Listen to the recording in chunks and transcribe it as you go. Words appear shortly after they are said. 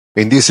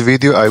In this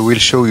video, I will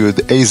show you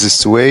the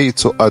easiest way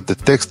to add the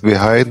text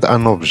behind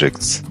an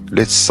object.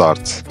 Let's start.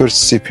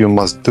 First step you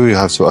must do, you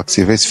have to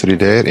activate free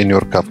layer in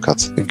your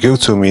CapCut. Go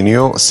to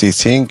menu,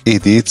 setting,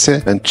 edit,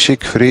 and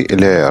check free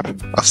layer.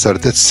 After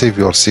that, save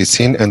your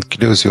setting and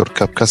close your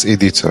CapCut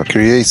editor.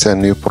 Create a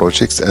new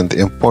project and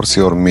import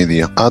your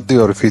media. Add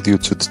your video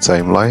to the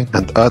timeline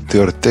and add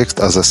your text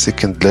as a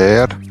second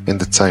layer in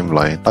the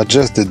timeline.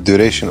 Adjust the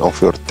duration of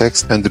your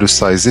text and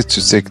resize it to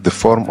take the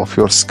form of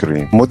your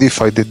screen.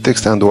 Modify the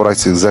text and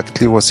write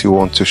exactly what you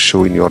want to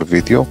show in your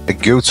video.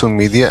 Go to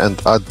media and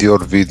add your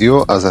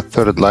video as a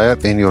third layer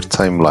in your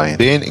timeline.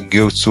 Then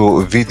go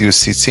to video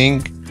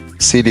setting,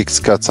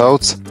 select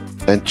cutout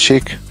and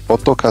check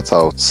auto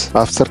cutout.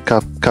 After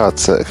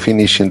CapCut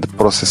finishing the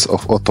process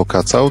of auto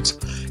cutout,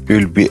 you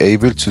will be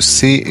able to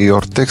see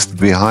your text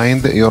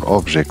behind your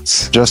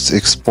objects. Just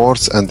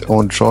export and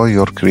enjoy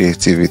your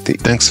creativity.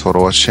 Thanks for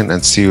watching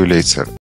and see you later.